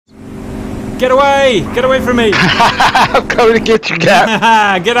Get away! Get away from me! I'm coming to get you,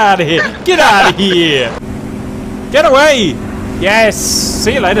 Cap. Get out of here! Get out of here! Get away! Yes!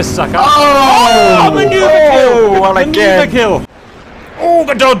 See you later, sucker! Oh! Maneuver kill! Well, Maneuver kill! Oh,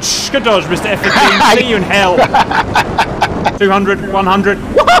 good dodge! Good dodge, Mr. F-15. See you in hell! 200, 100.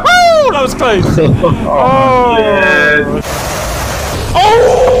 Woohoo! That was close! Oh! Yes.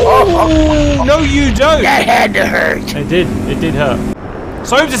 Oh! No, you don't! That had to hurt. It did. It did hurt.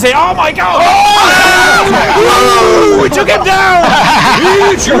 So to say, oh my god! Oh! We took him down!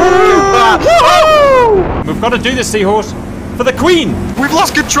 We've got to do this, Seahorse, for the Queen! We've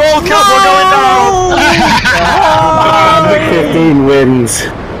lost control, Cap. We're going down. Mick 15 wins.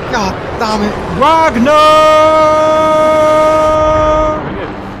 God damn it. Wagner!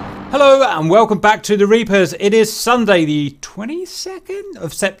 Hello and welcome back to the Reapers. It is Sunday the 22nd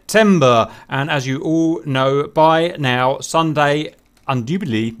of September, and as you all know by now, Sunday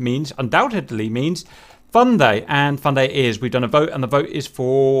undoubtedly means Fun Day, and Fun Day is. We've done a vote, and the vote is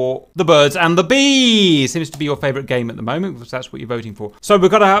for the birds and the bees. Seems to be your favourite game at the moment, because that's what you're voting for. So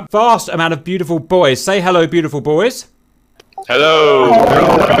we've got a vast amount of beautiful boys. Say hello, beautiful boys. Hello.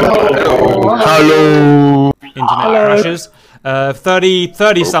 Hello. Internet crashes.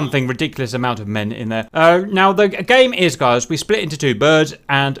 30 something ridiculous amount of men in there. Now the game is, guys, we split into two, birds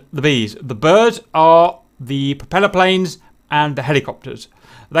and the bees. The birds are the propeller planes and the helicopters.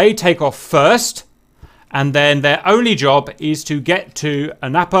 They take off first, and then their only job is to get to a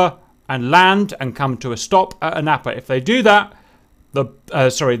napper and land and come to a stop at a napper. If they do that, the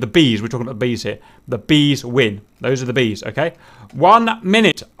bees, we're talking about the bees here, the bees win. Those are the bees, okay? 1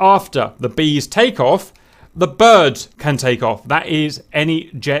 minute after the bees take off, the birds can take off. That is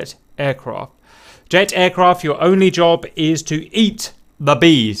any jet aircraft. Jet aircraft, your only job is to eat the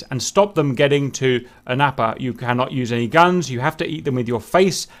bees and stop them getting to a napper. You cannot use any guns. You have to eat them with your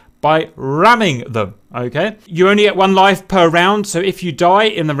face by ramming them, okay? You only get 1 life per round, so if you die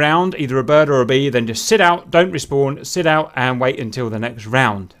in the round, either a bird or a bee, then just sit out, don't respawn, sit out and wait until the next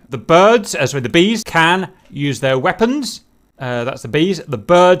round. The the bees can use their weapons. That's the bees. The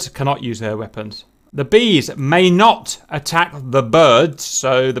birds cannot use their weapons. The bees may not attack the birds,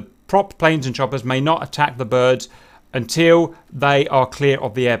 so the prop planes and choppers may not attack the birds until they are clear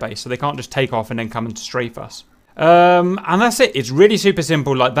of the airbase. So they can't just take off and then come and strafe us. And that's it. It's really super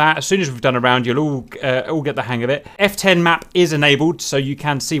simple like that. As soon as we've done a round, you'll all get the hang of it. F10 map is enabled, so you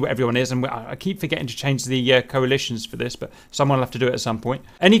can see what everyone is. And I keep forgetting to change the coalitions for this, but someone will have to do it at some point.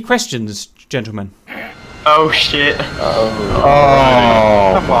 Any questions, gentlemen? Oh shit. Oh.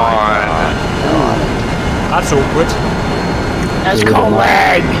 Come on. That's awkward. That's called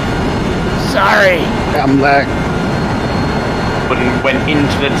lag. Sorry. I'm lag. Went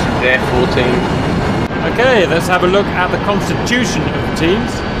into the their 14. Okay, let's have a look at the constitution of the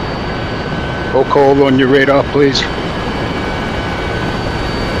teams. Roll call on your radar, please.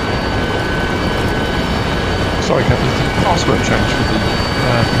 Sorry, Captain, the password change for the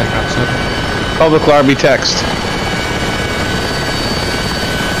playground server. Public lobby text.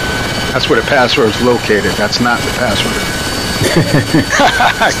 That's where the password is located. That's not the password.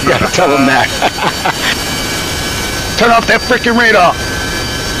 You gotta tell them that. Turn off that freaking radar.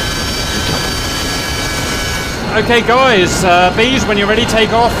 Okay, guys, bees, when you're ready,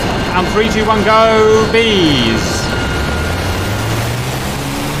 take off. And 3, 2, 1, go, bees.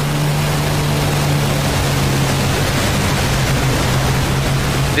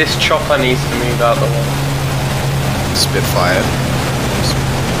 This chopper needs to move out the way. Spitfire.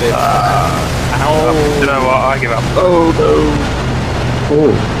 Ow. You know what? I give up. Oh no.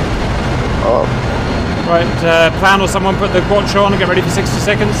 Oh. Oh. Right, plan or someone put the watch on and get ready for 60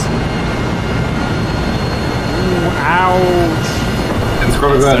 seconds. Ooh, ouch. Let's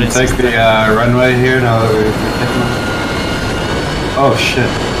go ahead and take the runway here now that we're getting them. Oh shit.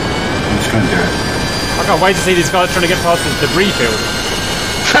 I'm just gonna do it. I can't wait to see these guys trying to get past this debris field.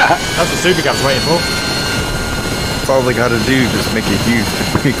 That's what Super Cup's waiting for. That's all they gotta do, just make a huge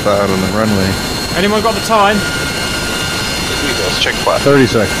debris cloud on the runway. Anyone got the time? Let's check what. 30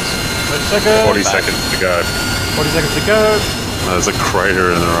 seconds. 30 seconds. 40 seconds to go. 40 seconds to go. There's a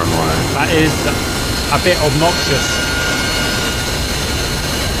crater in the runway. That is a bit obnoxious.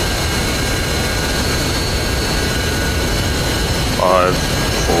 Five,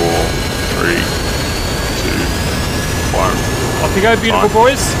 four, three, two, one. Off you go, beautiful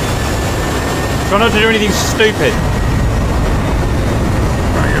boys. Try not to do anything stupid.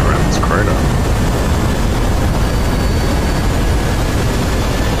 Trying to get around this crater.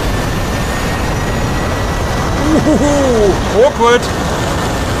 Ooh, awkward.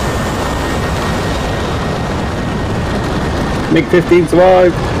 Make 15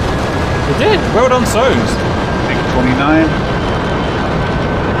 survive. It did. Well done, Soames. I think 29.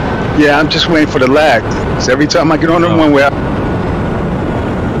 Yeah, I'm just waiting for the lag. 'Cause every time I get on the one way,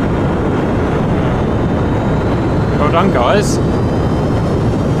 Well done, guys.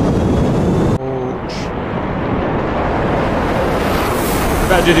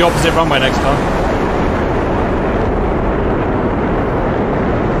 Better do the opposite runway next time.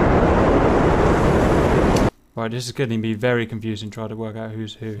 Right, this is going to be very confusing trying to work out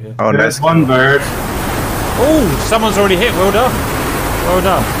who's who here. Oh, There's nice. one bird. Oh, someone's already hit. Well done. Well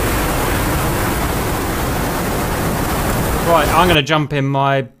done. Right, I'm going to jump in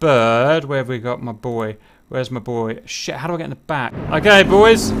my bird. Where have we got my boy? Where's my boy? Shit, how do I get in the back? Okay,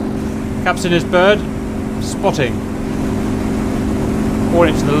 boys. Captain is bird. Spotting.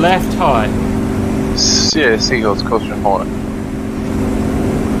 Point to the left, high. Yeah, seagulls, caution high.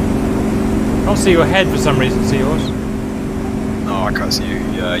 Can't see your head for some reason, Seahorse. No, I can't see you.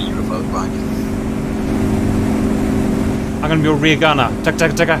 Yeah, UFO back. I'm going to be your rear gunner. Taka,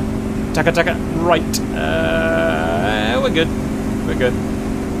 taka, taka. Taka, taka. Right. We're good. We're good.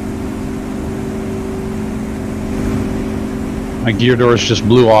 My gear doors just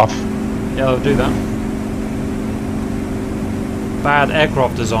blew off. Yeah, I'll do that. Bad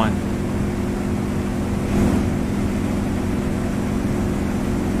aircraft design.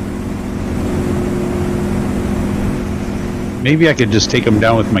 Maybe I could just take them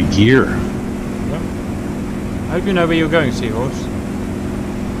down with my gear. I hope you know where you're going, Seahorse.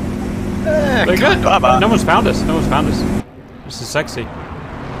 They're good. No one's found us. No one's found us. This is sexy.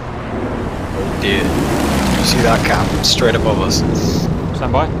 Oh dear. You see that cap straight above us?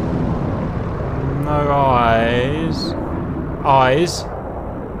 Stand by. No eyes. Eyes.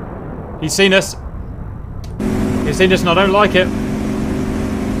 He's seen us. He's seen us and I don't like it.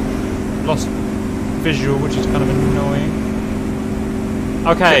 Lost visual, which is kind of annoying.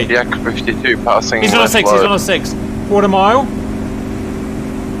 Okay. Yak 52 passing. He's on a 6, he's on a 6. Quarter mile.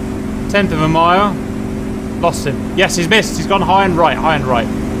 10th of a mile. Lost him. Yes, he's missed. He's gone high and right, high and right.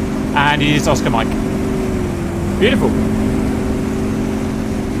 And he's Oscar Mike. Beautiful.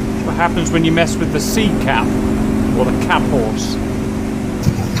 What happens when you mess with the C cap? Or the cap horse?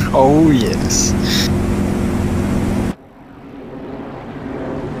 Oh yes.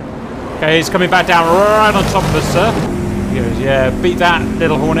 Okay, he's coming back down right on top of us, sir. He goes, yeah, beat that,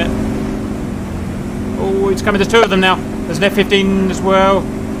 little hornet. Oh, it's coming. There's 2 of them now. There's an F-15 as well.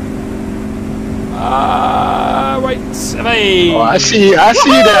 Wait. Hey. oh, I see you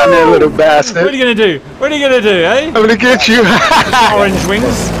down there, little bastard. What are you going to do? What are you going to do, eh? I'm gonna get you. Orange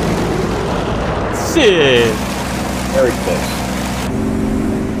wings. Shit. Very close.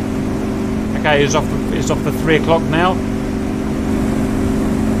 Okay, he's off the 3 o'clock now.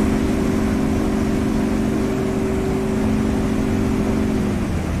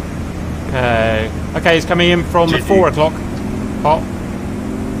 Okay, he's coming in from the 4 o'clock. Hot.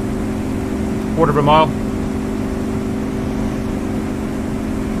 Quarter of a mile.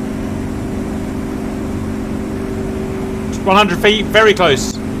 Just 100 feet, very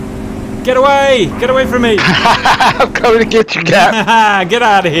close. Get away! Get away from me! I'm coming to get you, Cap. Get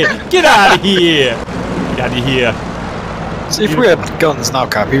out of here! Get out of here! Get out of here! See, if we had guns now,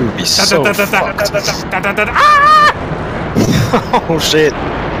 Cap, he would be so fucked. Oh shit.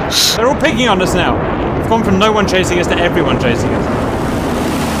 They're all picking on us now. We've gone from no one chasing us to everyone chasing us.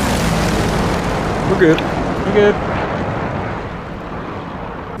 We're good. We're good.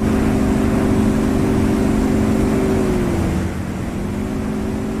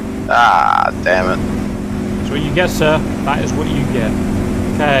 Ah, damn it. That's what you get, sir. That is what you get.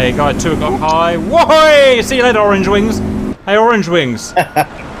 Okay, guy at 2 o'clock high. Whoa! See you later, Orange Wings. Hey, Orange Wings.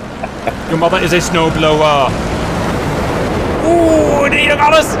 Your mother is a snowblower. Ooh, he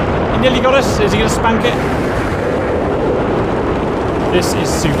got us! He nearly got us. Is he going to spank it? This is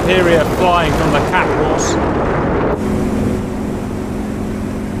superior flying from the cat horse.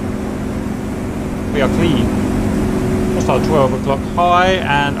 We are clean. Hostile 12 o'clock high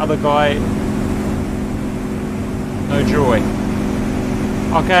and other guy. No joy.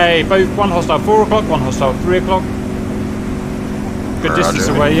 Okay, both one hostile 4 o'clock, one hostile 3 o'clock. Good distance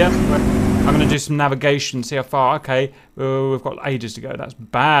away, yeah. I'm going to do some navigation, see how far. Okay, we've got ages to go. That's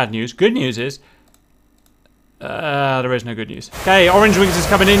bad news. Good news is there is no good news. Okay, Orange Wings is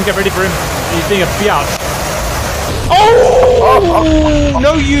coming in. Get ready for him. He's being a biatch. Oh!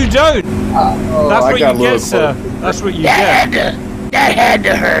 No, you don't. That's what you get, sir. That's what you get. That had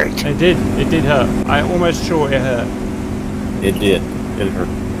to hurt. It did. It did hurt. I'm almost sure it hurt. It did. It hurt.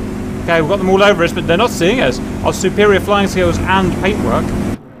 Okay, we've got them all over us, but they're not seeing us. Our superior flying skills and paintwork.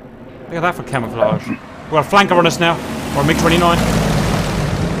 Look at that for camouflage. We've got a flanker on us now. Or a MiG-29.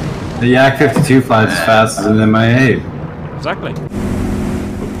 The Yak 52 flies as fast as an MI8. Exactly.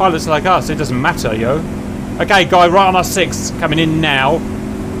 With pilots like us, it doesn't matter, yo. Okay, guy, right on our 6, coming in now.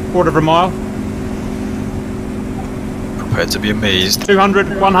 Quarter of a mile. Prepared to be amazed.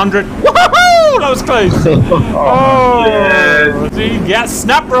 200, 100. Woohoo! That was close. Oh, yeah. Dude, yeah,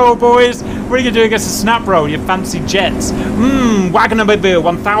 snap roll, boys. What are you gonna do against a snap roll? You fancy jets? Wagner Mobile,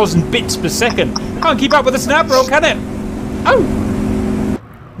 1,000 bits per second. Can't keep up with a snap roll, can it? Oh.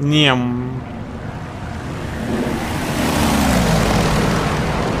 Nyam.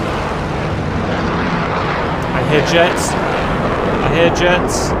 I hear jets. I hear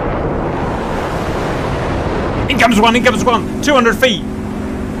jets. In comes one, 200 feet.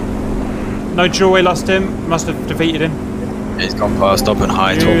 No joy, lost him. Must have defeated him. He's gone past up and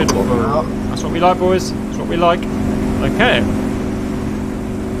high. Beautiful. That's what we like, boys. That's what we like. Okay.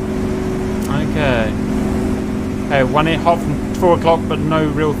 Okay. Okay, 1 hit hot from 4 o'clock, but no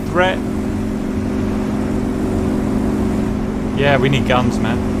real threat. Yeah, we need guns,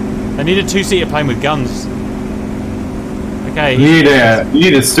 man. They need a 2-seater plane with guns. Okay. You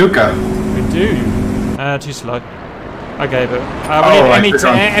need a Stuka. We do. Too slow. Okay, but we need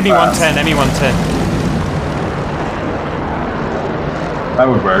ME110, ME110. That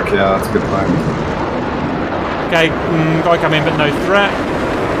would work, yeah, that's a good plan. Okay, guy come in, but no threat.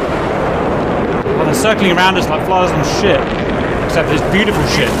 Well, they're circling around us like flies on shit. Except there's beautiful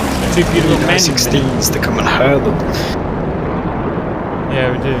shit. Two beautiful men. 16s to come and hurl them.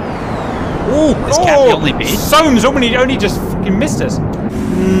 Yeah, we do. Ooh, This can't be only me. Soames only just fucking missed us.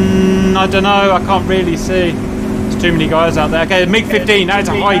 I don't know, I can't really see. There's too many guys out there. Okay, MiG-15, that is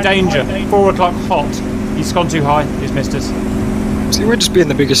a high danger. 4 o'clock hot. He's gone too high, he's missed us. See, we're just being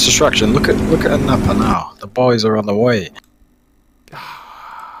the biggest distraction. Look at Napa now. The boys are on the way.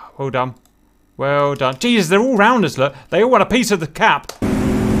 Well done. Well done. Jesus, they're all round us, look. They all want a piece of the cap.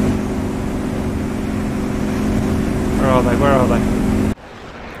 Where are they? Where are they?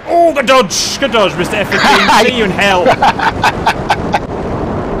 Oh, good dodge! Good dodge, Mr. F-15. See you in hell.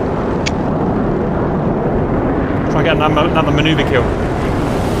 Try and get another maneuver kill.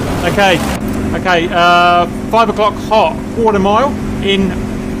 Okay. Okay, 5 o'clock hot. Quarter mile in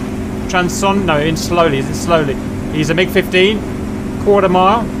in slowly. Is it slowly? He's a MiG-15. Quarter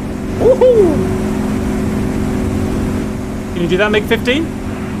mile. Woohoo! Can you do that, MiG-15?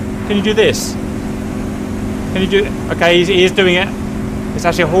 Can you do this? Can you do it? Okay, he is doing it. It's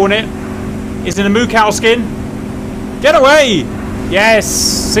actually a Hornet. It's in a moo cow skin. Get away! Yes!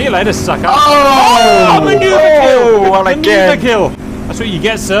 See you later, sucker. Oh! Maneuver kill! Maneuver kill! That's what you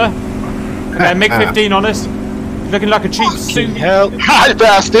get, sir. Okay, MiG-15 on us. Looking like a cheap suit. Hell. I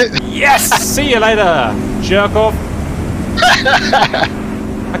passed it. Yes! See you later, jerk off.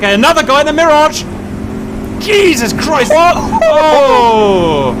 Okay, another guy in the Mirage. Jesus Christ!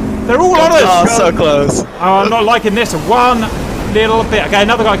 Oh! They're all on us! Oh, so close. Oh, I'm not liking this one little bit. Okay,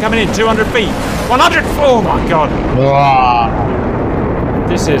 another guy coming in, 200 feet. 100! Oh my god.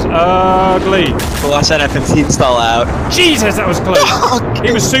 This is ugly. Watch that F-15 stall out. Jesus, that was close.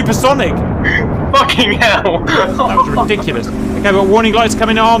 It was supersonic. Fucking hell! That was ridiculous. Okay, we've got warning lights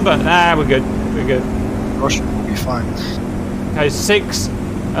coming on, but nah, we're good. We're good. Russian will be fine. Okay, 6.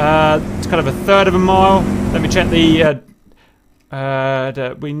 It's kind of a third of a mile. Let me check the.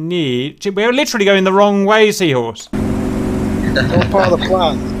 We're literally going the wrong way, Seahorse. All part of the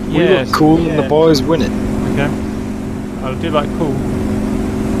plan. We Yes, look cool and the boys win it. Okay. I do like cool.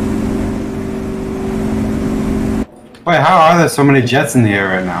 Wait, how are there so many jets in the air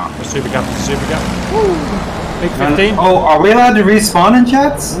right now? Super gap. MiG-15. Oh, are we allowed to respawn in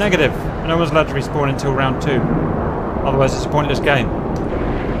jets? Negative. No one's allowed to respawn until round 2. Otherwise, it's a pointless game.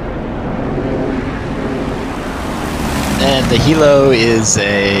 And the helo is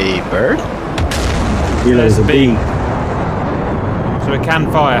a bird? Helo is a bee. So it can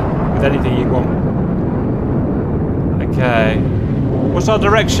fire with anything you want. Okay. What's our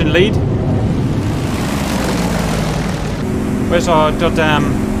direction, lead? Where's our goddamn...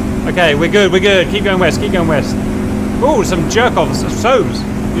 Okay, we're good. Keep going west, Oh, some jerk-offs, Soames.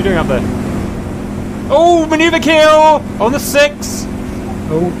 What are you doing up there? Oh, maneuver kill! On the 6!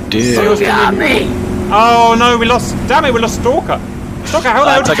 Oh dear. Oh no, we lost... Damn it, we lost Stalker. Stalker, how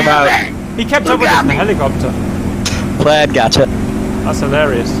the hell did Took him out. He kept up with us in the helicopter. Plaid, gotcha. That's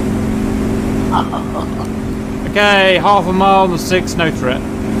hilarious. Okay, half a mile on the 6, no threat.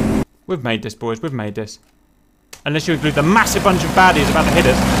 We've made this, boys, we've made this. Unless you include the massive bunch of baddies about to hit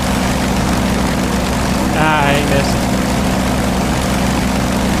us. Ah, he missed.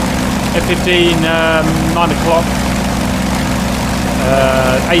 F-15, 9 o'clock.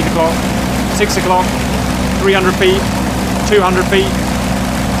 8 o'clock. 6 o'clock. 300 feet. 200 feet.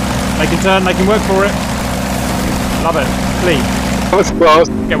 They can turn, they can work for it. Love it. Clean. That was close.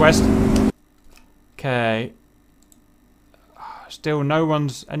 Get west. Okay. Still no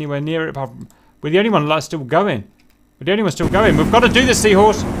one's anywhere near it apart from... We're the only one that's still going. We're the only one still going. We've got to do this,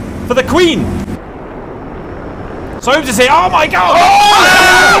 Seahorse. For the Queen! So to say, oh my god!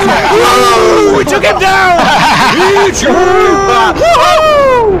 Oh! We took him down!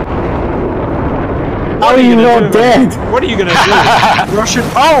 How are you not dead? What are you gonna do? Russian.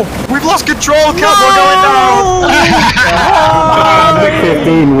 Oh, we've lost control. Cap, we're going down. Big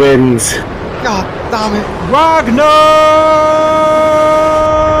 15 wins. God damn it. Wagner!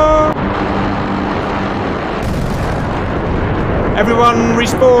 Everyone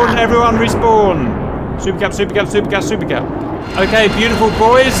respawn, everyone respawn. Supercap, supercap, supercap, supercap. Okay, beautiful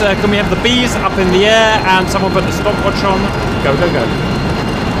boys. Can we have the bees up in the air and someone put the stopwatch on? Go, go, go.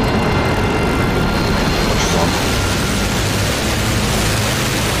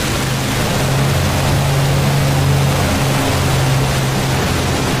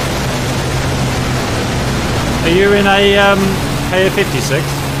 Are you in a KA-56?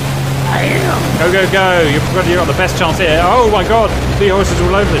 I am. Go, go, go. You've got the best chance here. Oh my god. Seahorses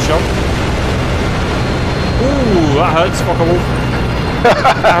all over the shop. Ooh, that hurts, Wolf.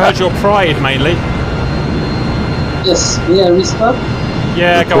 That hurts your pride, mainly. Yes, yeah, restart.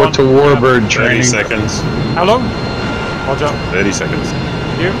 Yeah, go on. Report to Warbird 30 training. seconds. How long? Roger. 30 seconds.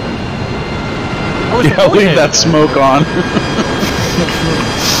 You? Oh, it's Yeah, leave recorded. that smoke on.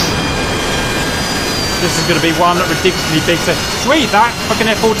 This is going to be one ridiculously big set. Sweet, that fucking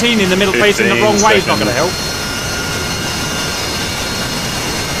F-14 in the middle facing the wrong way is not going to help.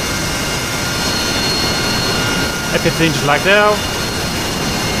 F-15 just lagged out.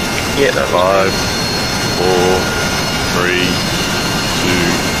 Yeah, that 5, 4, 3,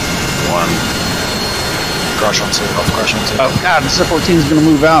 2, 1. Crash on two, off crash on two. Oh god, this F-14 is gonna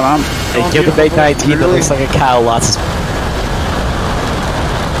move out. Hey, give the big 19 that looks like a cow lots.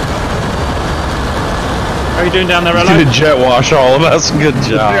 How are you doing down there, You Rello? did jet wash all of us. Good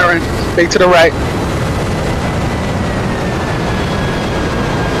job. Big to the right.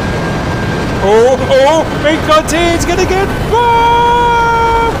 Oh, oh, Big 19's gonna get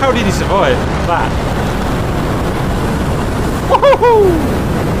bombed! How did he survive that? Woohoo!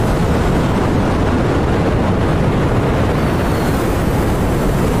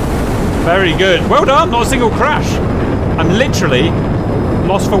 Very good. Well done, not a single crash. I'm literally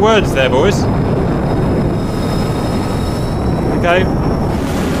lost for words there, boys. Okay.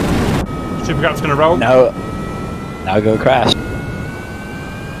 Supercap's gonna roll. No. Now go crash.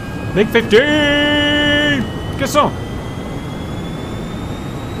 Big 15! Good song.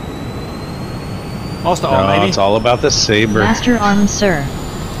 Master arm, No, maybe. it's all about the saber. Master arm, sir.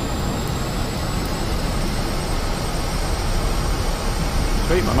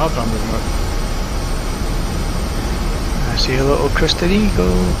 Sweet, my master arm doesn't work. I see a little crested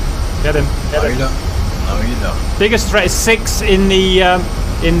eagle. Get him. Get him. No, you don't. Biggest threat is 6 in the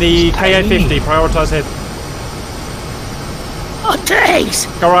KA-50. Prioritize hit. Oh, thanks!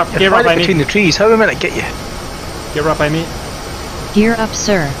 Go up. Gear up, Amy. Between the trees. How am I gonna get you? Gear up, Amy. Gear up,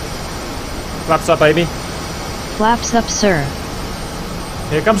 sir. Flaps up, Amy. Flaps up, sir.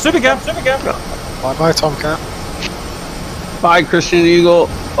 Here comes Supercap. Supercap. Bye bye, Tomcat. Bye, Christian Eagle.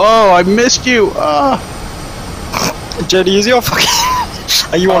 Oh, I missed you. JD, is your fucking.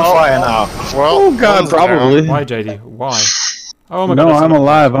 Are you on fire now? Well, Oh god, probably. Why, JD? Why? Oh my god. No, that's I'm not-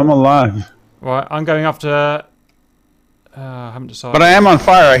 alive. I'm alive. Right, I'm going after... I haven't decided. But I am on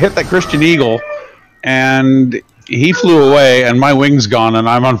fire. I hit that Christian Eagle, and he flew away, and my wing's gone, and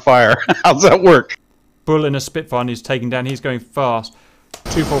I'm on fire. How's that work? Bull in a Spitfire and he's taken down. He's going fast.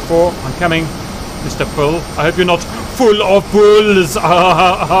 244. I'm coming. Mr. Bull. I hope you're not full of bulls.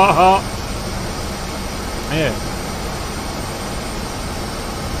 Yeah.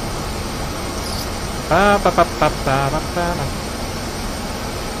 Ba, ba, ba, ba, ba, ba, ba.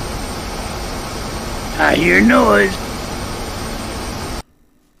 I hear noise.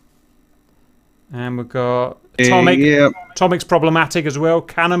 And we've got Atomic. Yep. Atomic's problematic as well.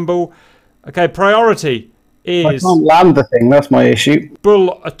 Cannonball. Okay, priority I is can't land the thing, that's my issue.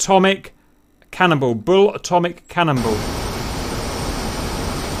 Bull, Atomic, Cannonball. Bull, Atomic, Cannonball.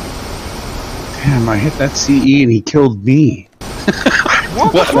 Damn, I hit that CE and he killed me.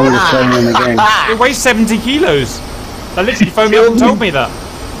 What? That's what we're playing in the game. It weighs 70 kilos. They literally phoned me up and told me that.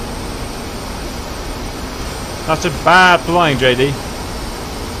 That's just bad flying, JD.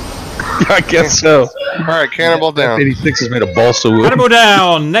 I guess so. Alright, cannonball down. 86 is made of balsa wood. Cannonball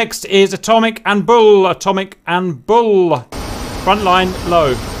down. Next is Atomic and Bull. Atomic and Bull. Front line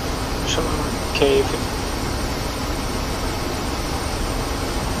low. Okay.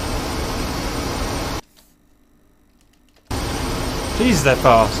 Jesus, they're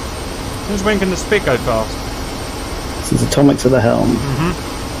fast. Since when can the spit go fast? This is atomic to the helm.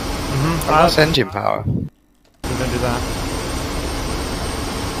 That's engine power. Don't do that.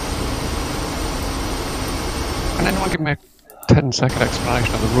 Can anyone give me a 10-second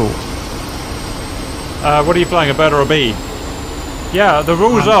explanation of the rules? What are you flying, a bird or a bee? Yeah, the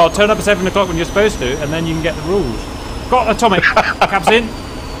rules are turn up at 7 o'clock when you're supposed to, and then you can get the rules. Got atomic. Caps in.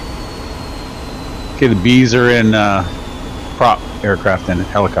 Okay, the bees are in prop aircraft and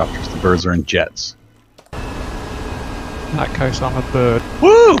helicopters. The birds are in jets. In that case, I'm a bird.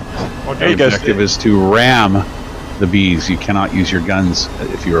 Woo! Okay, The objective is to ram the bees. You cannot use your guns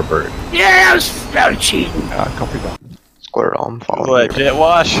if you're a bird. Yeah, I was cheating. Copy that. Squirrel, I'm following What, you. jet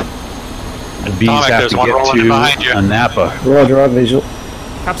wash? The bees Atomic, have there's to one get rolling in behind you. to a Napa. Roger, our visual.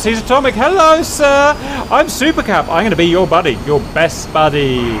 Cap sees atomic. Hello, sir. I'm Super Cap. I'm going to be your buddy, your best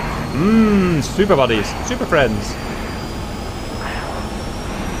buddy. Super buddies, super friends.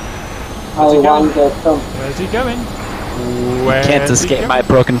 Where's he going? Where's he going? Where's Can't escape he my going?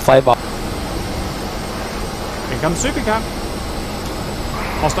 broken fireball. Here comes Super Cap.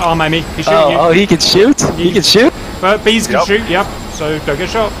 Wants to arm me. He's shooting you. Oh, he can shoot? He can shoot? But bees can shoot, yep. So don't get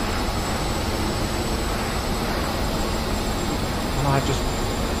shot. And I've just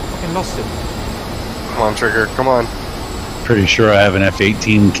fucking lost him. Come on, Trigger, come on. Pretty sure I have an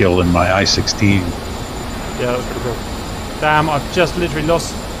F-18 kill in my I-16. Yeah, that was pretty cool. Damn, I've just literally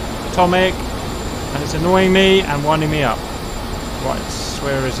lost atomic, and it's annoying me and winding me up. Right,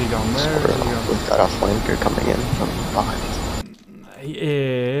 where is he gone? Where is he gone? We've got a flanker coming in from behind. He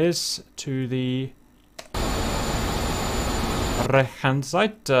is to the right-hand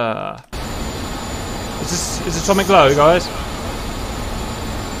side. Is atomic low, guys?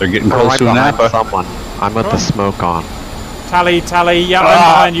 They're getting close to a Napa. Someone. I'm with the smoke on. Tally. Yeah, I'm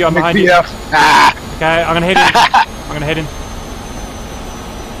behind you. I'm behind you. Okay, I'm gonna hit him. I'm gonna hit him.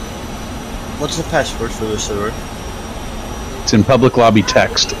 What's the password for the server? It's in public lobby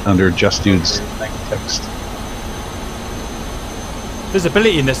text under Just Dude's text.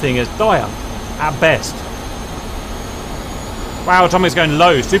 Visibility in this thing is dire, at best. Wow, Tommy's going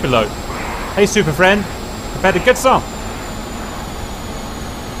low, super low. Hey, super friend, prepare to get some.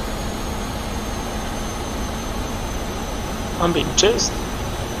 I'm being chased.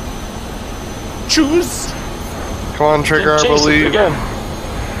 Choose. Come on, Trigger, I believe. Again.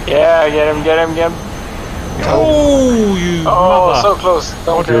 Yeah, get him. Oh, you mother. So close.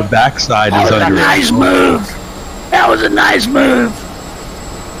 Don't Your backside is under Nice move. That was a nice move.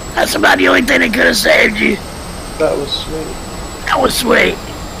 That's about the only thing that could have saved you. That was sweet. That was sweet.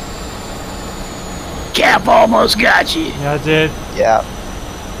 Cap almost got you. Yeah, I did. Yeah.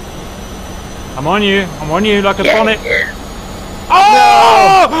 I'm on you like a Yeah, bonnet. yeah.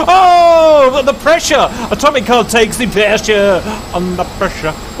 Oh, the pressure. Atomic card takes the pressure. Under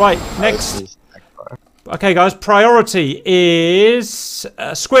pressure. Right, next. Okay, guys, priority is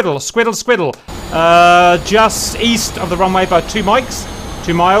Squiddle. Just east of the runway by 2 miles,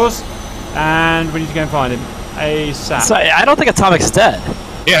 and we need to go and find him ASAP. So, I don't think Atomic's dead.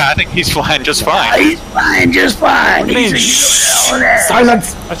 Yeah, I think he's flying just fine. He's fine, just fine. What do you mean?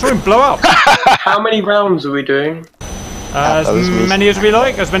 Silence. I saw him blow up. How many rounds are we doing? As many as we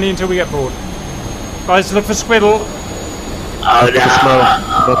like, as many until we get bored. Guys, look for Squiddle. Oh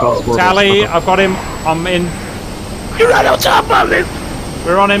no! Tally, I've got him. I'm in. You're right on top of him.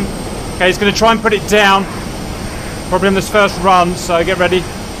 We're on him. Okay, he's going to try and put it down. Probably on this first run, so get ready.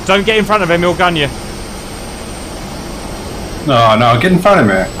 Don't get in front of him, he'll gun you. No, get in front of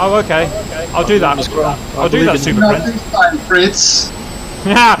me. Oh, okay. I'll do that. I'll do that, super friend. This time, Fritz.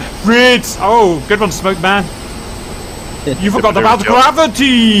 Yeah, Fritz! Oh, good one, Smoke Man. You forgot about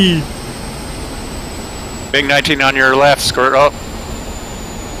gravity! Big 19 on your left, skirt up.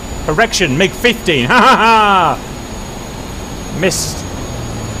 Correction, MiG 15. Ha ha ha! Missed.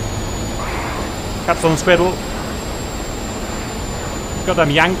 Caps on Squiddle. Goddamn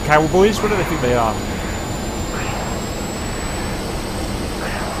Yank Cowboys, what do they think they are?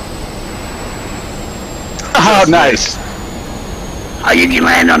 Oh, nice. Oh, you can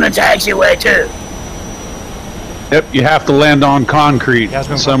land on the taxiway too. Yep, you have to land on concrete He has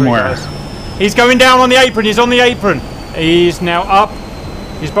been somewhere. concrete, guys. He's going down on the apron. He's on the apron. He's now up.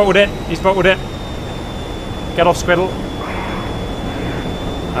 He's bottled it. Get off, Squiddle.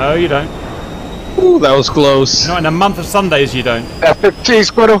 Oh, you don't. Ooh, that was close. Not in a month of Sundays, you don't. F-15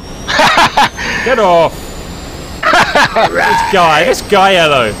 Squiddle. Get off. This guy,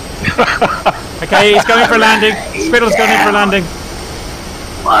 hello. Okay, he's going for a landing. Squiddle's going in for a landing.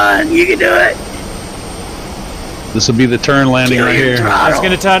 Come on, you can do it. This will be the turn landing right here. He's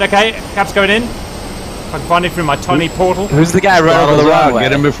going to turn. Okay, Cap's going in. I can find it through my tiny portal. Who's the guy running over the runway?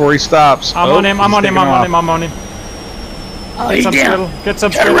 Get him before he stops. I'm on him, I'm on him, I'm on him, I'm on him. Oh, Get he's some down. squiddle, get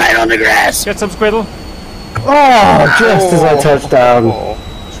some Turn squiddle. right on the grass. Get some squiddle. Oh, just as I touched down.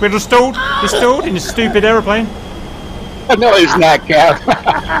 Squiddle stalled. He's stalled in his stupid aeroplane. No, he's not, Cap.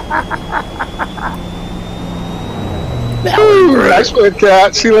 That's what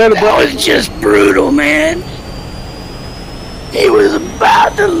Cat. See you later, That bro. was just brutal, man. He was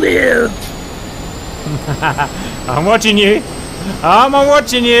about to live. I'm watching you. I'm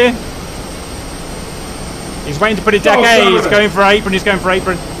watching you. He's waiting to put it deck A. He's going for apron. He's going for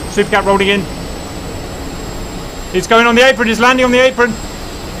apron. Supercat rolling in. He's going on the apron. He's landing on the apron.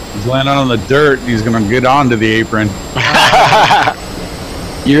 He's landing on the dirt. He's gonna get onto the apron.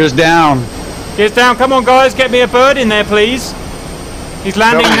 Ears down. Get down. Come on, guys. Get me a bird in there, please. He's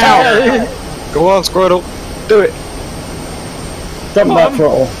landing now. Go on, Squirtle. Do it. Jump that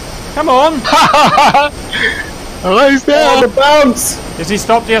throttle. Come on. Oh, he's down. The bounce. Is he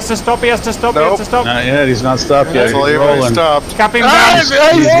stopped? He has to stop. He has to stop. He has to stop. Not yet. He's not stopped yet. That's all He's you really rolling. stopped. Cap him down.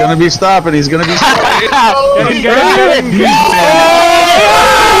 He's gonna be stopping. He's gonna be stopping. Get him, get him, get him.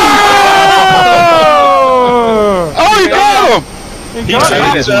 Oh, he got him. He got him.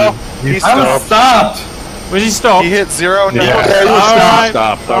 He I'm stopped. stopped. Was he stopped? He hit 0. No. Yeah, All right.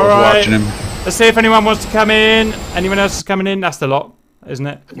 stopped. I All was right. watching him. Let's see if anyone wants to come in. Anyone else is coming in? That's the lot, isn't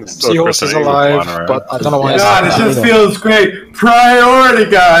it? Seahorse is alive, but I don't know why. God, it just feels great. Priority,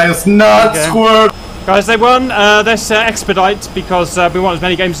 guys, not Okay. squirt. Guys, they won. Let's expedite because we want as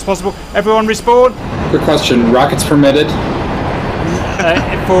many games as possible. Everyone respawn. Quick question: rockets permitted?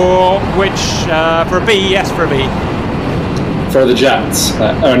 For which? For a B? Yes, for a B. For the jets?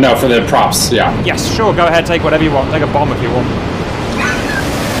 Oh no, for the props. Yeah. Yes, sure. Go ahead. Take whatever you want. Take a bomb if you want.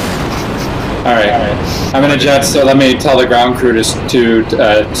 All right. I'm in a jet, so let me tell the ground crew to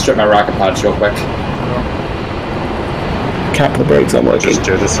strip my rocket pods real quick. Cap, the brakes aren't working. Just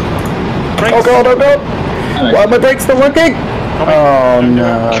jettison. Oh god, oh god! Why are my brakes not working? Oh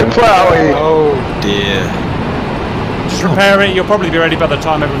no. Kaplowy. Oh dear. Just repair it. You'll probably be ready by the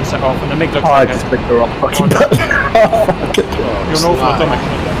time everyone's set off. And the MiG looks I okay. just clicked the wrong fucking button. You're an awful atomic.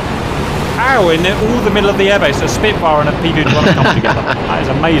 Ow, in all the middle of the airbase, a Spitfire and a P-51 come together. That is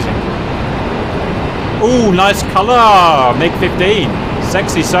amazing. Ooh, nice colour! MiG-15.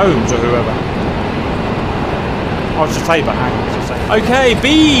 Sexy Soames or whoever. I was just saying, but hang on. Okay,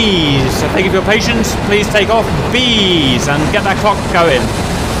 bees! Thank you for your patience. Please take off bees and get that clock going.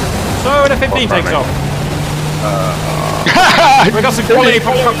 So the 15 takes off. We've got some quality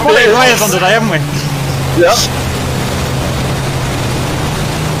players on today, haven't we? Yep.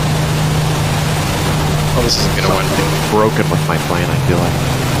 Oh, this isn't gonna win. Broken with my plane, I feel like.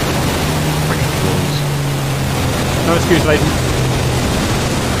 No excuse, lady.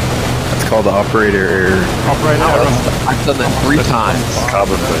 That's called operator error. Operator error. I've done that 3 times.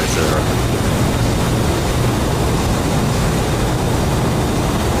 Carbon base error.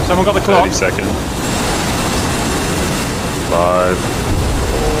 Someone got the clock. 30 seconds. 5, 4,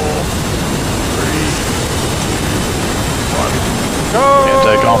 3, 2, 1. Go! Can't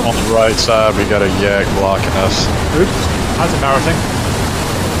take off on the right side. We got a yak blocking us. Oops. That's embarrassing.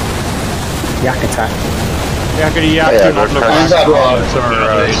 Yak attack. Yeah, good yak. Yeah, Not look that's back. That's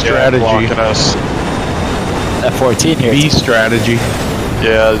our strategy. blocking us. F-14 here. B strategy.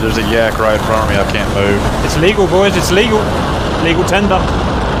 Yeah, there's a yak right in front of me. I can't move. It's legal, boys. It's legal. Legal tender.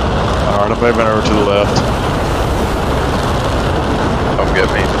 Alright, I'm moving over to the left. Come get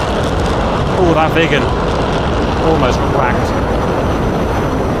me. Oh, that vegan. Almost whacked.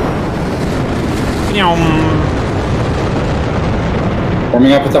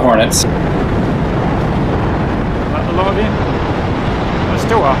 Warming up with the Hornets. That a lot of you? There's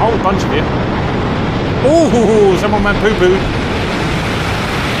still a whole bunch of you. Ooh, someone went poo-poo.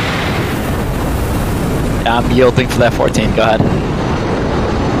 I'm yielding for that 14. Go ahead.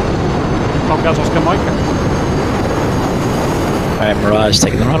 Top guys, what's come like? Alright, Mirage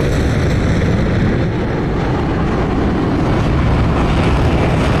taking the run.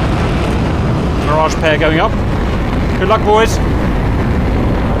 Mirage pair going up. Good luck, boys.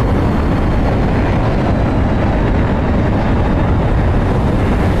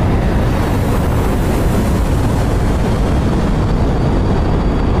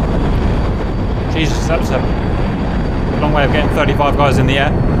 Jesus, that was a long way of getting 35 guys in the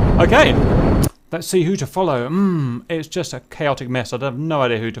air. Okay, let's see who to follow. It's just a chaotic mess. I have no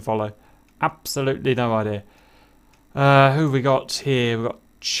idea who to follow. Absolutely no idea. Who have we got here? We've got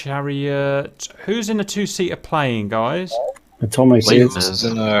Chariot. Who's in a 2-seater plane, guys? Atomic This is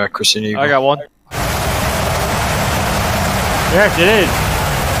in Christian Eagle. I got one. Yes, it is.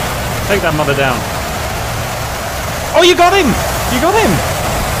 Take that mother down. Oh, you got him! You got him!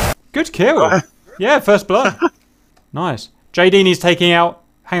 Good kill. Yeah, first blood. Nice. JD needs taking out.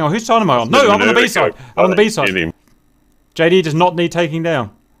 Hang on, whose side am I on? No, I'm on the B side. I'm on the B side. JD does not need taking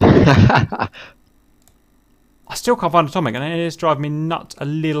down. I still can't find Atomic, and it is driving me nuts a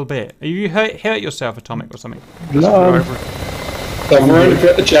little bit. Have you hurt yourself, Atomic, or something? No. So we're in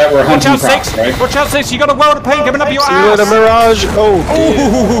the chat, we're hunting props, right? Watch out, 6! You got a world of pain coming up your See ass! you later, Mirage! Oh,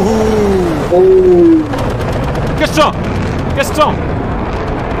 Gaston! Gaston!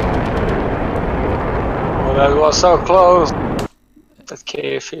 Oh, that was so close. That's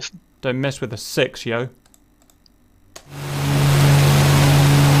K50. Don't mess with a 6, yo.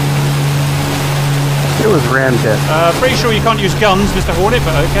 It was ramjet. Pretty sure you can't use guns, Mr. Hornet,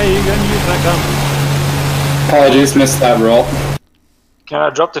 but okay, you can use that gun. Apologies, missed that roll. Can I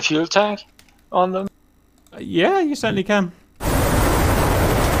drop the fuel tank on them? Yeah, you certainly can.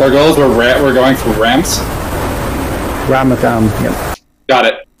 Our goals we're going for ramps. Ram it down, yep. Got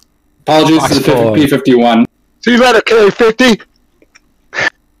it. Apologies to the P51. See you later, K50.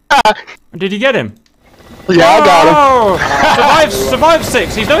 Did you get him? Yeah, I got him. Survive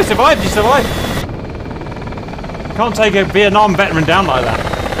 6. He survived. He survived. You can't take a Vietnam veteran down like that.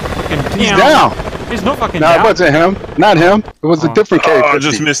 Fucking He's down. He's not fucking No, down. it wasn't him. Not him. It was a different K50. I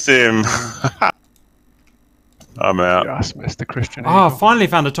just missed him. I'm out. Just missed the Christian. Ah, finally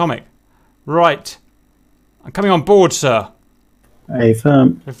found Atomic. Right. I'm coming on board, sir. Hey,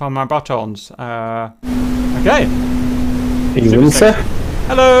 firm. If I'm my buttons. Okay. Are you in, sir?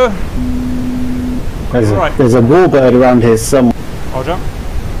 Hello. There's a warbird around here somewhere. Roger.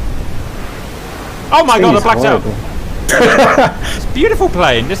 Oh my god, I blacked out. It's a beautiful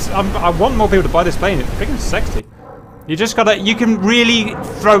plane. I want more people to buy this plane. It's freaking sexy. You just gotta. You can really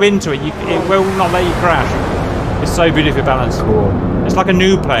throw into it. It will not let you crash. It's so beautifully balanced. Cool. It's like a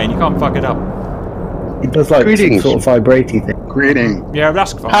new plane. You can't fuck it up. It does like some sort of vibratey thing. Greeting. Yeah,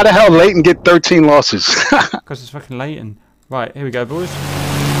 that's fine. How the hell Leighton get 13 losses? Because it's fucking Leighton. Right, here we go, boys.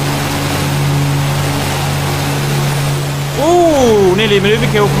 Ooh, nearly a maneuver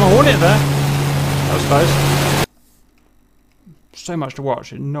kill from a Hornet there. That was close. So much to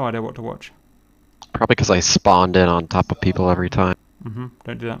watch. No idea what to watch. Probably because I spawned in on top of people every time.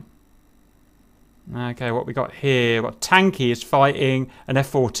 Don't do that. Okay, what we got here? What Tanky is fighting an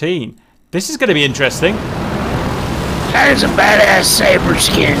F-14. This is going to be interesting. That is a badass saber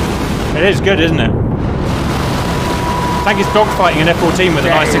skin. It is good, isn't it? Tanky's dogfighting an F-14 with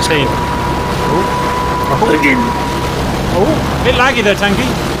an I-16. Oh, a bit laggy there, Tanky.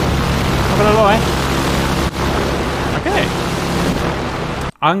 Not gonna lie. Okay.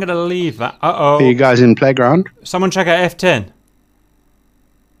 I'm gonna leave that. Uh-oh. Are you guys in playground? Someone check out F10.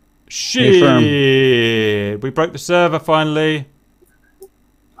 Shit. We broke the server finally.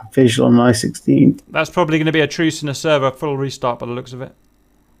 Visual on I-16. That's probably going to be a truce in a server full restart by the looks of it.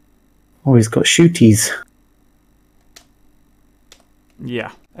 Oh, he's got shooties.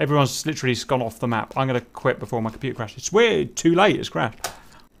 Yeah. Everyone's literally gone off the map. I'm going to quit before my computer crashes. It's weird. Too late. It's crashed.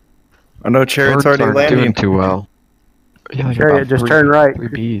 I know Chariot's Birds already aren't landing. doing too well. Yeah, Chariot, just turn right.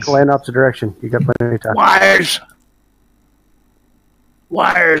 Land opposite direction. You got plenty of time. Wires.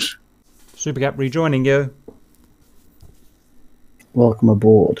 Wires. Supergap rejoining you. Welcome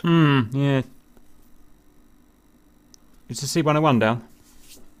aboard. Yeah. Is the C-101 down?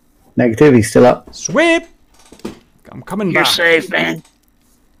 Negative, he's still up. Sweep! I'm coming You're back. safe, man.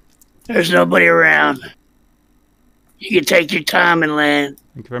 There's nobody around. You can take your time and land.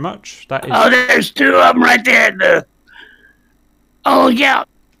 Thank you very much. That is... Oh, there's two of them right there at the... Oh, look out.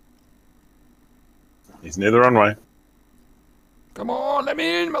 He's near the runway. Come on, let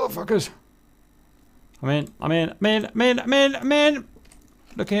me in, motherfuckers. I'm in.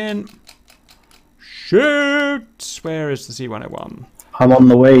 Look in. Shoot! Where is the C-101? I'm on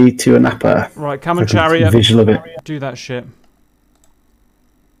the way to Anapa. Right, come on, Chariot. Visual of it. Do that shit.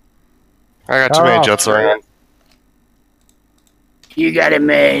 I got too many jets around. You got it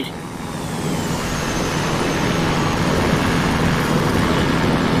made.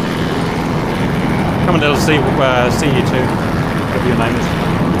 Come on, little C-U2. Whatever your name is.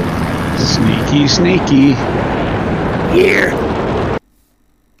 Sneaky. Here.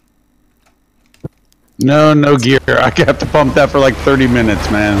 No gear. I have to pump that for like 30 minutes,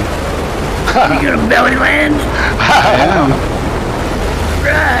 man. You gonna belly land? I am.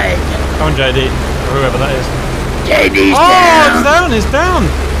 Right. Come on, JD. Or whoever that is. JD's down. It's down.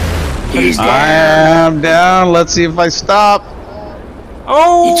 He's down. I am down. Let's see if I stop.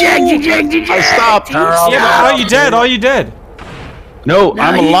 Oh! Eject. I stopped. Yeah, but are you dead? No,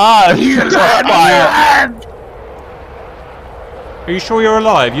 I'm alive. He's alive. Are you sure you're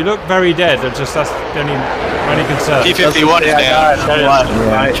alive? You look very dead. That's the only concern. P51 is down.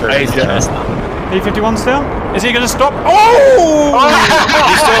 P51 still? Is he going to stop? Oh!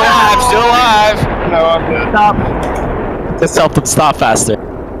 He's still alive. No, I'm dead. Stop. Just help them stop faster.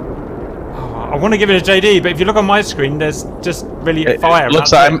 I want to give it a JD, but if you look on my screen, there's just really fire. It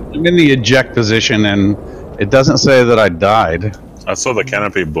looks I'm in the eject position, and it doesn't say that I died. I saw the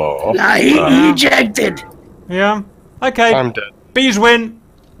canopy blow off. Nah, he ejected. Yeah. Okay. I'm dead. Bees win.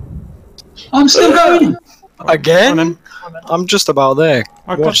 I'm still going. Again? I'm just about there.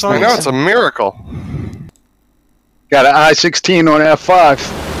 I know, it's a miracle. Got an I-16 on F5.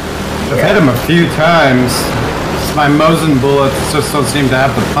 I've hit him a few times. My Mosin bullets just don't seem to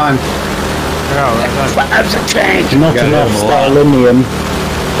have the punch. F5's a tank. Not enough stylumium.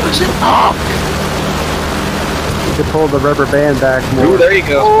 Was it off? You could pull the rubber band back more. Ooh, there you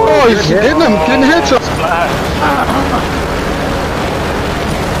go. Oh, he's hitting him. Getting hits.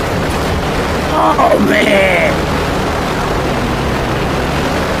 Oh, man.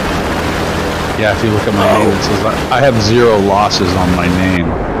 Yeah, if you look at my name, it says I have 0 losses on my name.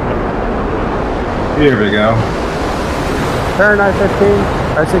 Here we go. Turn I-15,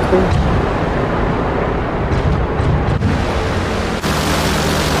 I-16.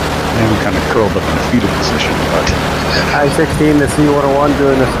 I'm kind of curled up in a fetal position, but... I-16, the C-101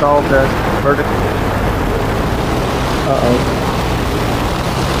 doing the stall test. Verdict. Uh-oh.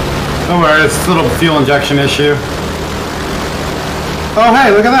 Don't worry, it's a little fuel injection issue. Oh,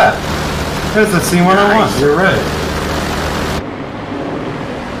 hey, look at that. There's the C-101. You're right.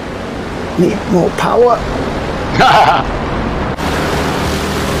 Need more power.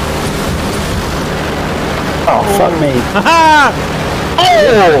 Oh, fuck me.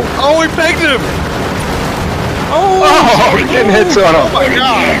 Oh, we pegged him! Oh, we're getting hits on him. Oh, my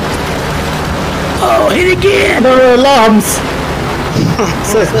God. Oh, hit again. There are alarms.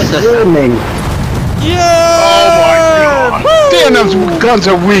 It's ruining. Yeah! Oh my God! Damn, those guns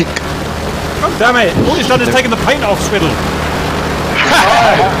are weak. God damn it! All he's done is taken the paint off Swiddle.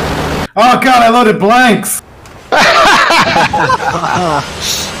 Oh God, I loaded blanks.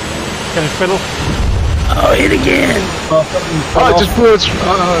 Can it Swiddle? Oh, hit again. I just blew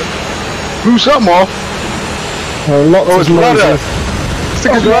something off. Lots of rudder.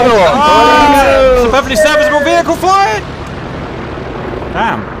 Stick his rudder on. It's a perfectly serviceable vehicle flying.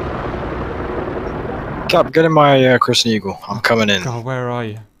 Damn. Cap, get in my Christian Eagle. I'm coming in. God, where are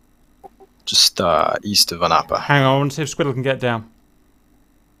you? Just east of Anapa. Hang on, I want to see if Squiddle can get down.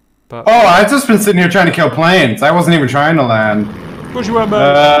 But Oh, I've just been sitting here trying to kill planes. I wasn't even trying to land. of course you were,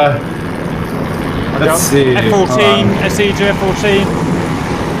 man. Let's see. F-14, SEG F-14.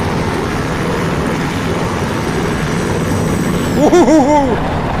 Woohoo!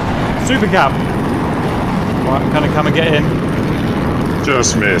 Super cap. Right, I'm gonna come and get in.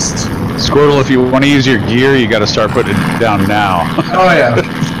 Just missed. Squirtle, if you want to use your gear, you got to start putting it down now. Oh yeah.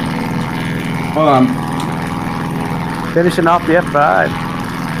 Hold on. Finishing off the F5.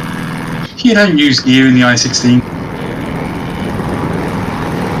 You don't use gear in the I-16.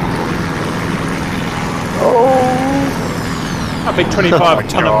 A big 25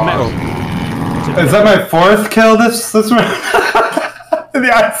 ton of metal. Is that my 4th kill this round? In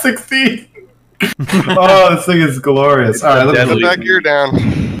the I-16. Oh, this thing is glorious. All right, let's Put that gear down.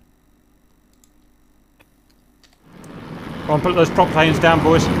 Go on, put those prop planes down,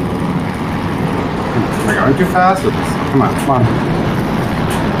 boys. Am I going too fast? Come on, come on.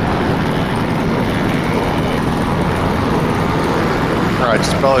 Alright,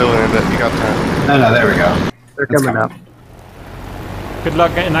 just belly land it. You got time. No, there we go. They're coming up. Good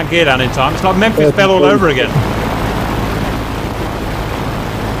luck getting that gear down in time. It's like Memphis Belle all over again.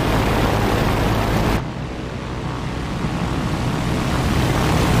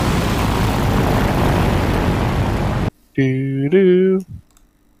 Doo-doo.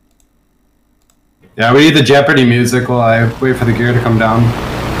 Yeah, we need the Jeopardy music while I wait for the gear to come down.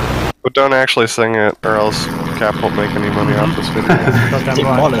 But don't actually sing it, or else Cap won't make any money off this video.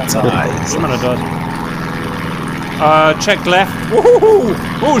 Demonetized. Check left. Woohoo!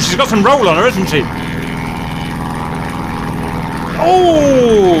 Oh, she's got some roll on her, isn't she?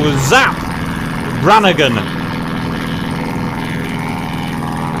 Oh, zap! Brannigan.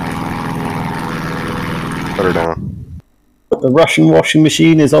 Put her down. The Russian washing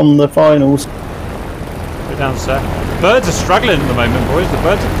machine is on the finals. Put it down, sir. Birds are struggling at the moment, boys. The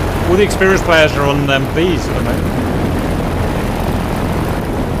birds, all the experienced players are on Bs at the moment.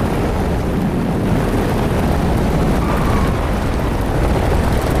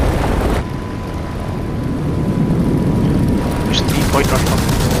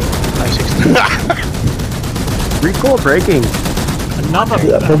 Recall braking. Another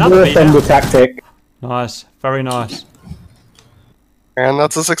beat Thunder down. tactic. Nice, very nice. And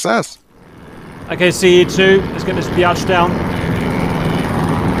that's a success. Okay, CE2, let's get this biatch down.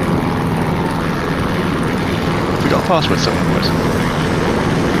 We got a password somewhere, boys.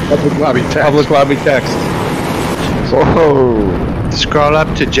 Public lobby text. Whoa. Scroll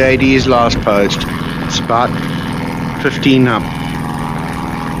up to JD's last post. It's about 15 up.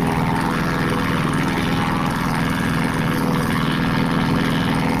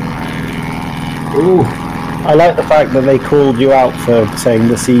 Ooh. I like the fact that they called you out for saying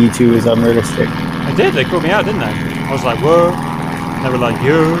the CE2 is unrealistic. They did, they called me out, didn't they? I was like, whoa. And they were like,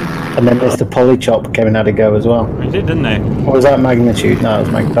 yo. And then Mr. Polychop came and had a go as well. They did, didn't they? Or was that Magnitude? No,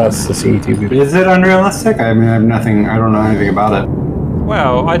 it was that's the CE2. Is it unrealistic? I mean, I have nothing. I don't know anything about it.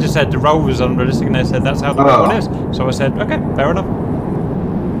 Well, I just said the roll was unrealistic, and they said that's how the roll is. So I said, okay, fair enough.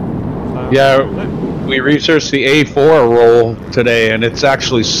 So, Yeah, we researched the A4 roll today, and it's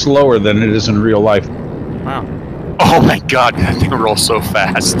actually slower than it is in real life. Wow. Oh my god, that thing rolls so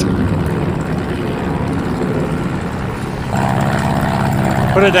fast.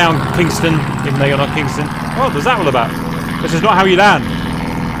 Put it down, Kingston, even though you're not Kingston. What was that all about? This is not how you land.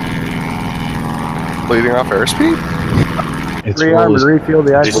 Bleeding off airspeed? It's Rearm and refuel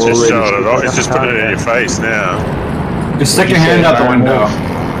the It's just showing it off. It's just putting it in your face now. Just stick your hand out the window.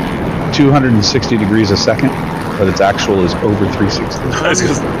 260 degrees a second, but its actual is over 360.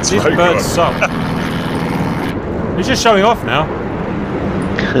 These birds suck. He's just showing off now.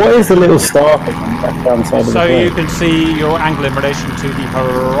 What is the little star thing on the back side of the So plane? you can see your angle in relation to the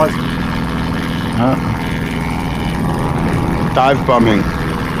horizon. Dive bombing.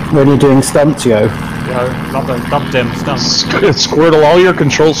 When you're doing stunts, yo. Love dim stunts. Squirtle, all your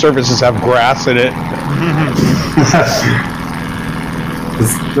control surfaces have grass in it.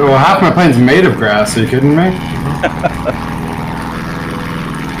 Well, half my plane's made of grass. Are you kidding me?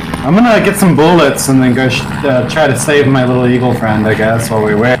 I'm gonna get some bullets and then go try to save my little eagle friend, I guess, while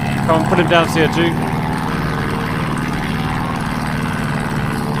we wait. Come on, put him down, CO2.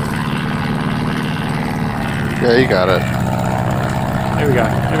 Yeah, you got it. Here we go.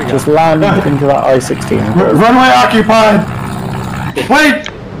 Here we go. Just land into that I-16. Runway occupied! Wait!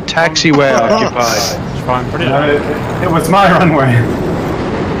 Taxiway occupied. It's fine. Put it No, down. it was my runway.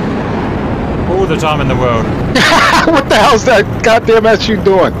 All the time in the world. What the hell's that goddamn SU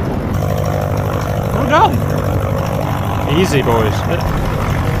doing? Well done. Easy, boys.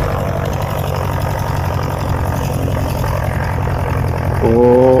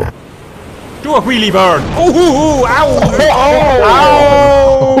 Oh. Do a wheelie bird. Oh, ow.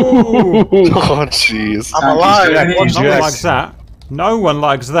 Oh, jeez. I'm alive. No one likes that. No one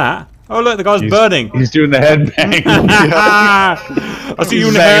likes that. Oh, look, the guy's burning. He's doing the headbang. I see you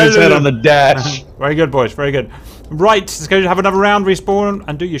in the banging his head head on the dash. Very good, boys. Very good. Right, let's go have another round, respawn,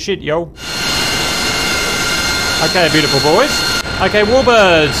 and do your shit, yo. Okay, beautiful boys. Okay,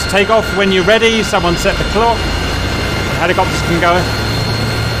 warbirds, take off when you're ready. Someone set the clock. The helicopters can go.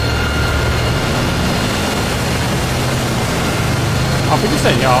 I'll be just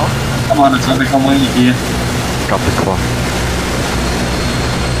saying, y'all. Come on, it's only come when you here. Got the clock.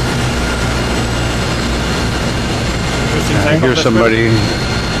 I hear somebody.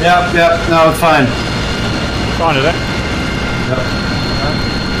 Yep, no, it's fine. Fine, is it? Yep.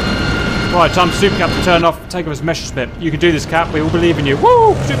 Right, time for Super Cap to turn off. Take off his mesh split. You can do this, Cap. We all believe in you.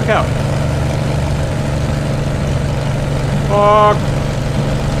 Woo! Super Cap. Fuck.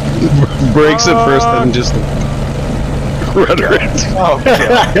 Breaks at first and just rudder it. Oh,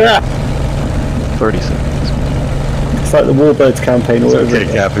 God. 30 seconds. It's like the Warbirds campaign all It's over okay,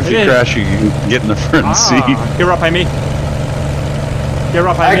 again. Cap. If you crash, you can get in the front seat. Gear up, Amy. Gear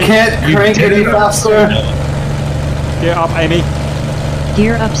up, Amy. I can't crank any faster. Gear up, Amy.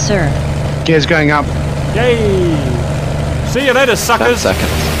 Gear up, sir. Gear's going up. Yay! See you later, 10 suckers.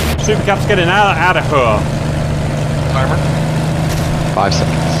 seconds. Super Cap's getting out of here. Timer. 5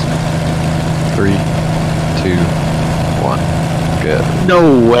 seconds. 3, 2, 1. Good.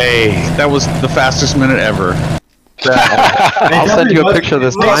 No way. That was the fastest minute ever. I'll send you a picture of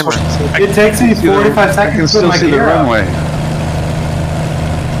this timer. It takes me 45 I can seconds to put still my see the gear up. runway.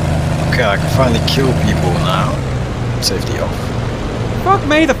 Okay, I can finally kill people now. Safety off. Fuck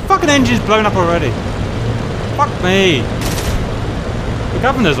me, the fucking engine's blown up already. Fuck me. The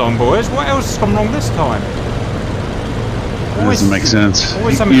governor's on, boys. What else has gone wrong this time? That doesn't make sense.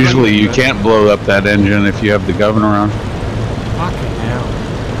 always something Usually you wrong with can't blow up that engine if you have the governor on. Fucking hell.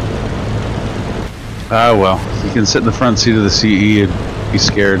 Ah well, you can sit in the front seat of the CE and be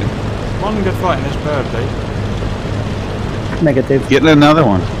scared. One good fight in this bird, please. Negative. Getting another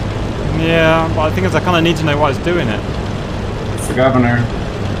one. Yeah, but the thing is I kind of need to know why it's doing it. It's the governor.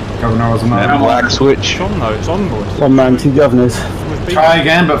 Governor wasn't That on. black switch. It's on though, it's on, boys. One man, two governors. Try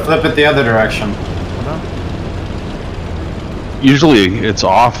again, but flip it the other direction. Usually it's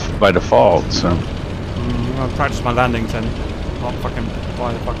off by default, so. I'll practice my landings then. Not fucking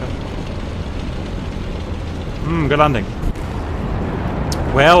fly the fucker. Good landing.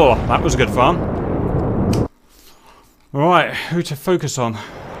 Well, that was good fun. Right, who to focus on?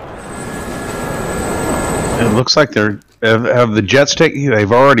 It looks like they're have the jets taken.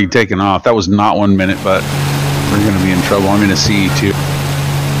 They've already taken off. That was not 1 minute, but we're going to be in trouble. I'm in a CE2.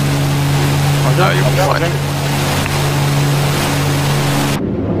 Oh, no, you're fine.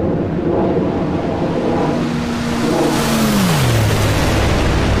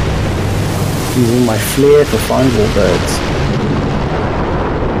 Using my flare to find warbirds.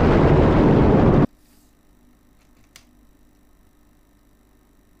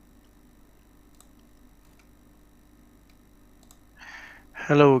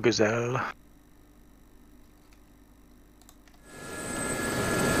 Hello, Gazelle.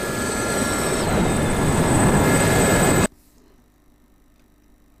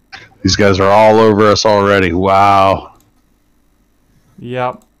 These guys are all over us already. Wow.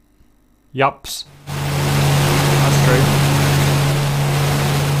 Yup. Yups. That's true.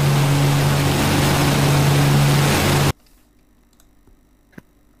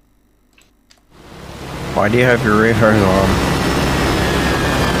 Why do you have your radars on?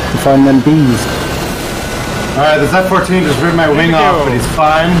 To find them bees. Alright, this F-14 just ripped my wing off, but he's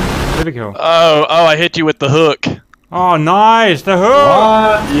fine. Liverpool. Oh, I hit you with the hook. Oh, nice! The hook!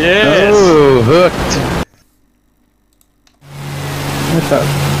 What? Yes. Oh, hooked. What's that?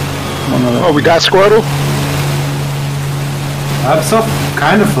 Oh, we got Squirtle? I'm still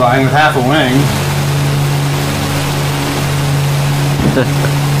kind of flying with half a wing.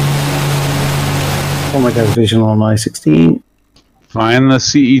 Oh my god, vision on I-16. Find the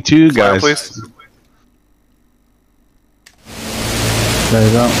CE2 Fire, guys. please. There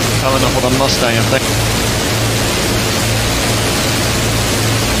you go. Coming up with a Mustang, I think.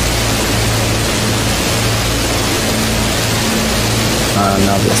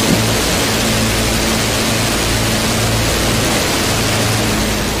 Now this one.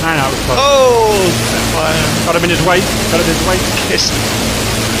 No, it was close. Oh! Got him in his weight. Got him in his weight. Kiss.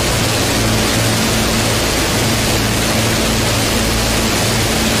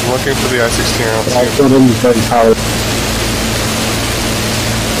 I'm looking for the I-16. I don't see I it. got him very powered.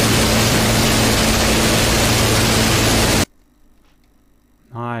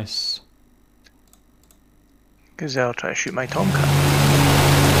 Nice. Gazelle, try to shoot my Tomcat.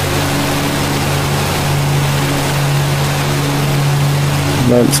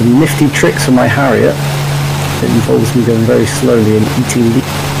 Learned some nifty tricks from my Harriet. It involves me going very slowly and eating the...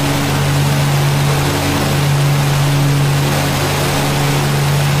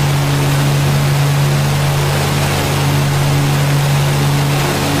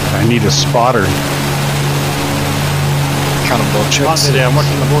 I need a spotter. Cannonball chips. Planted here, I'm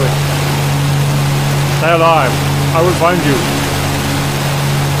watching the boy. Stay alive. I will find you.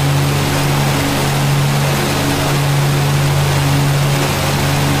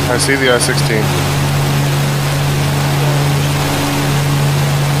 I see the I-16.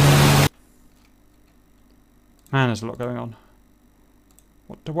 Man, there's a lot going on.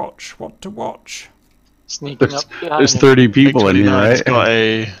 What to watch? What to watch? Sneaking up. There's 30 people in here, right? It's got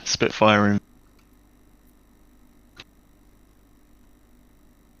a Spitfire in.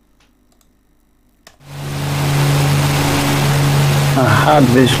 I had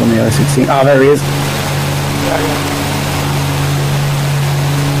vision on the I-16. Ah, there he is.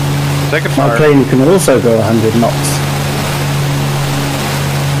 Take a My fire. plane can also go 100 knots.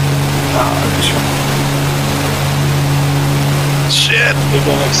 Shit! Big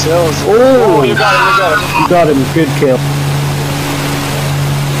excels. Oh, You got him, you got him. you got him. Good kill.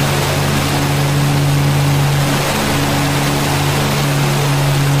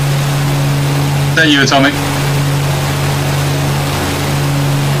 Is that you, Atomic?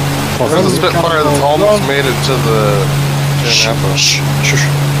 There's a Spitfire that's almost made it to the Napa.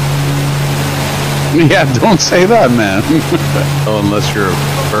 Yeah, don't say that, man. Oh, unless you're a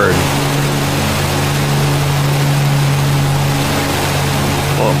bird.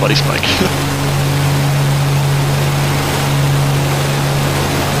 Oh, buddy spike.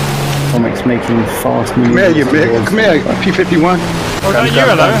 Tomic's making fast moves. Come here, you big. Come here, P-51. Oh, don't you,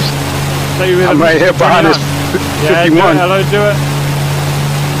 hello? So you I'm right here behind this Yeah, do it, 51. hello, do it.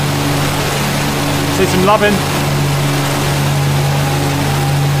 See some loving.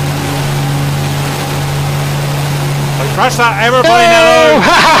 Crash that aeroplane, hello!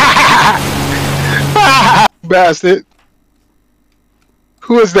 Bastard.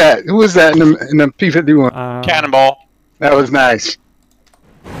 Who was that? Who was that in the P-51? Cannonball. That was nice.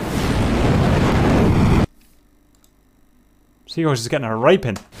 Seahorse is getting a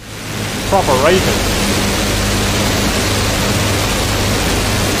raping. Proper raping.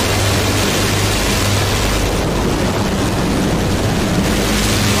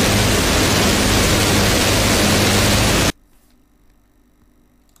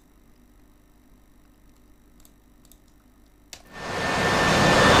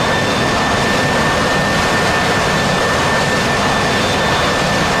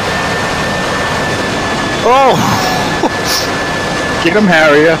 Oh! Get him,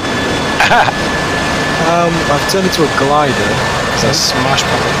 Harrier. I've turned into a glider because I smashed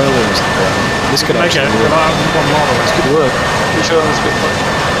my propellers. This could Make actually it. work. This could work. You sure that's a bit fun?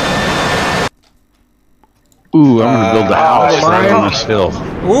 Ooh, I'm gonna build a house right on this hill.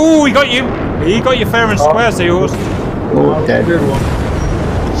 Ooh, he got you. He got you fair and square, Seahorse. Oh, dead. Good one.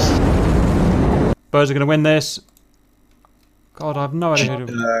 Birds are going to win this. God, I have no idea who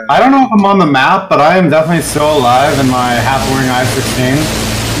to... I don't know if I'm on the map, but I am definitely still alive in my half-wing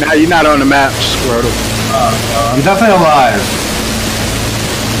I-16. Now you're not on the map, Squirtle. I'm definitely alive.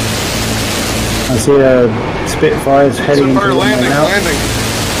 I see Spitfires heading into the landing.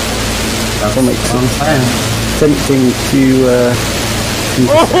 That makes tempting to.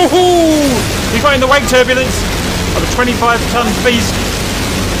 Oh! He got in the wake turbulence of a 25-ton beast.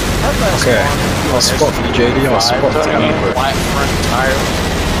 Okay, I'll spot for you, JD. I'll spot for you. Flat front tire.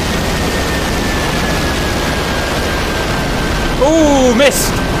 Ooh,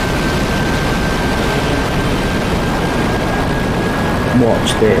 missed!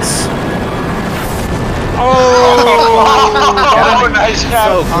 Watch this. Oh! Nice So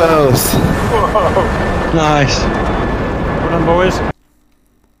job. close. Nice. Well done, boys.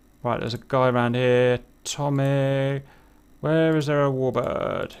 Right, there's a guy around here. Tommy. Where is there a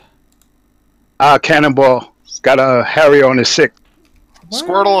warbird? Cannonball. He's got a Harrier on his sick.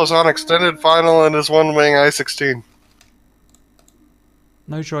 Squirtle is on extended final in his one-wing I-16.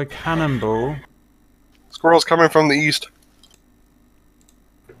 No joy cannonball. Squirrel's coming from the east.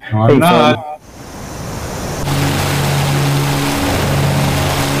 No, I'm not.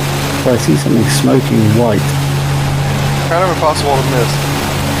 Oh, I see something smoking white. Kind of impossible to miss.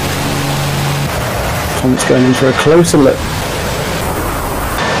 Tom's going in for a closer look.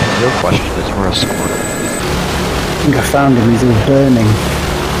 The real question is where a Squirtle. I think I found him. He's all burning.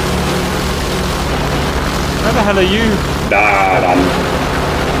 Where the hell are you?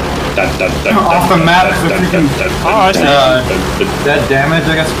 Off the map, so if you can. Oh, I see. Dead damage,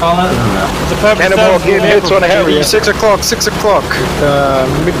 I guess call it. I don't know. It's a purple Cannonball stone getting hits on the Harrier. 6 o'clock, 6 o'clock.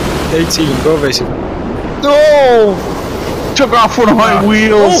 Mid 18, go basic. No! Took off one of my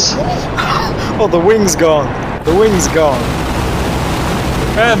wheels. Oh, the wing's gone. The wing's gone.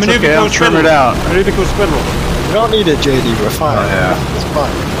 Maneuver okay, I'll called trim Squirtle. it out. Maneuver called Squirtle. We don't need it, JD. We're fine. Oh, yeah. It's fine.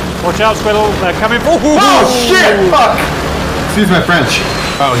 Watch out, Squirtle. They're coming. Oh shit! Fuck! Excuse my French.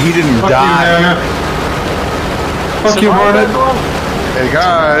 Oh, he didn't Fuck die. you, Fuck you, Hornet. Hey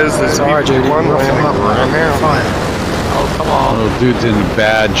guys, there's Sorry, JD. one We're landing fine. right now. Fine. Oh, come on. Oh, dude's in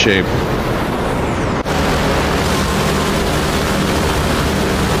bad shape.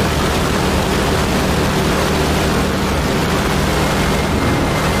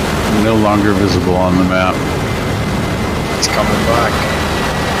 No longer visible on the map. It's coming back.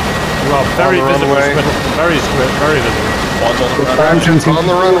 Well, very On the visible, runway. Squirtle. Very visible. On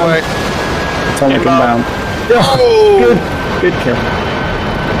the runway. Tom inbound. Oh! Good kill.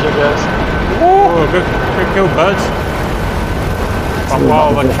 Oh, good kill, birds. But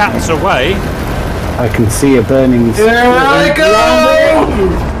while the cat's away, I can see a burning. Here I go!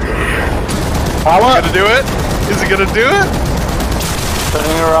 Is he gonna do it? Is he gonna do it?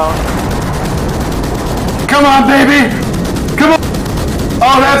 Turning around. Come on, baby! Come on!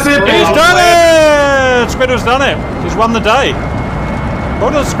 Oh, that's it! he's done it! Squirtle's done it. He's won the day.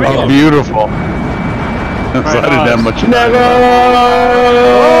 Hold on, Oh, Squirtle. beautiful. I didn't have much.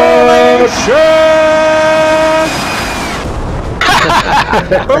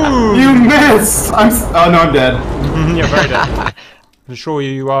 You missed! Oh no, I'm dead. You're very dead. I assure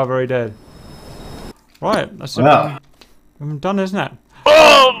you, you are very dead. Right, that's it. Yeah. I'm done, isn't it?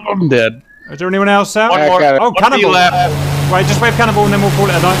 Oh, I'm dead. Is there anyone else out? One more. Oh, Cannonball. Wait, just wave Cannonball and then we'll call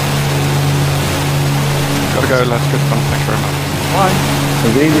it a night. Gotta go, lads. Good fun. Thank you very much. Bye.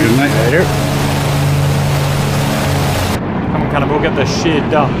 Later. Come on, Cannonball, get this shit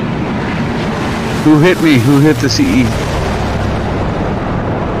done. Who hit me? Who hit the CE?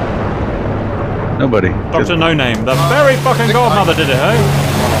 Nobody. Dr. No Name, the very fucking godmother did it, eh?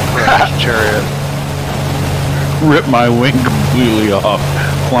 Crash chariot. ripped my wing completely off,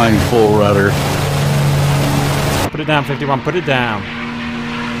 flying full rudder. Put it down, 51. Put it down.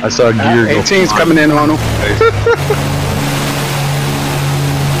 I saw a gear go 18's coming in on him.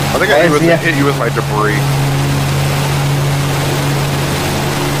 I think I hit you with my debris.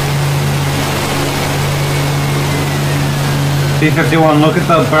 B-51, look at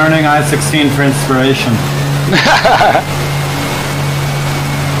the burning I-16 for inspiration.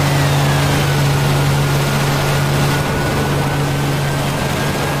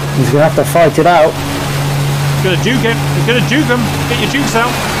 He's gonna have to fight it out. He's gonna juke him. He's gonna juke him. Get your jukes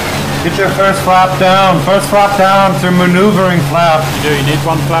out. Get your first flap down. First flap down through maneuvering flap. You do. You need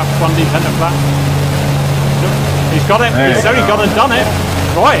one flap, one dependent flap. Nope. He's got it. He's already gone and done it.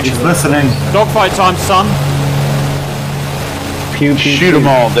 Right. He's listening. Dogfight time, son. Pew, pew, Shoot them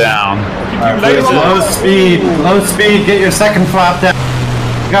all down. Low speed. Low speed. Get your second flap down.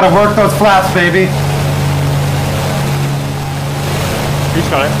 You gotta work those flaps, baby. He's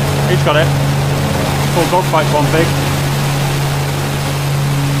got it. He's got it. Full dogfight config.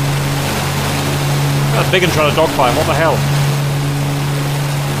 That's big and trying to dogfight. What the hell?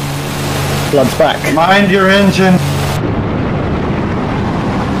 Blood's back. Mind your engine.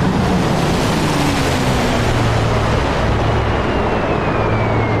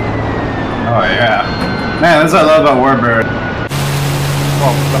 Oh yeah. Man, that's what I love about Warbird.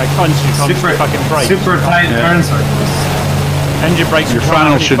 Well, when it comes, you can't Super fucking brake. Super tight turn circles. Engine brakes. Your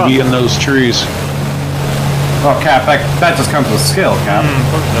final should be in those trees. Oh, Cap, that just comes with skill, Cap.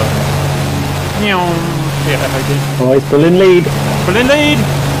 Yeah, FAT. Oh, he's pulling lead. Pulling lead.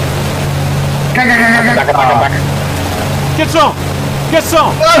 Get some. Get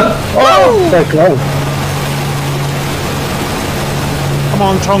some. Oh, so close. Come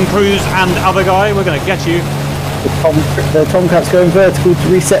on, Tom Cruise and other guy. We're gonna get you. The Tomcat's going vertical to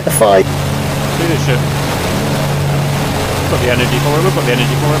reset the fight. Do this shit. We've got the energy for it. We've got the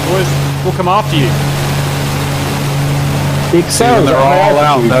energy for it, boys. We'll come after you. The Excels When they're all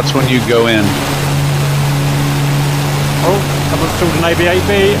out, that's when you go in. Oh, someone's told an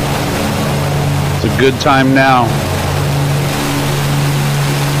AB-8B. It's a good time now.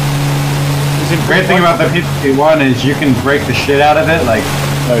 The great thing about the P51 is you can break the shit out of it, like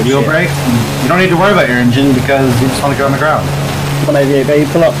wheel brakes. You don't need to worry about your engine because you just want to get on the ground. Come on, AB-8B,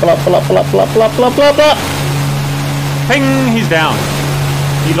 pull up, pull up, pull up, pull up, pull up, pull up, pull up, pull up, pull up. Ping! He's down.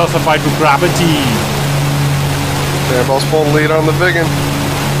 He lost a fight to gravity. Sandball's full lead on the Vigan.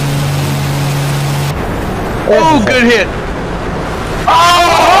 Oh, good hit.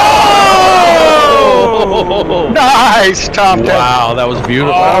 Oh! Nice, Tom. Wow, that was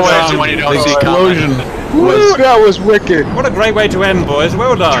beautiful. The explosion was that was wicked. What a great way to end, boys.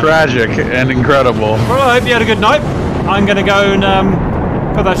 Well done. Tragic and incredible. Well, I hope you had a good night. I'm going to go and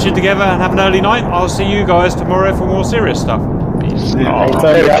put that shit together and have an early night. I'll see you guys tomorrow for more serious stuff. Peace. Oh,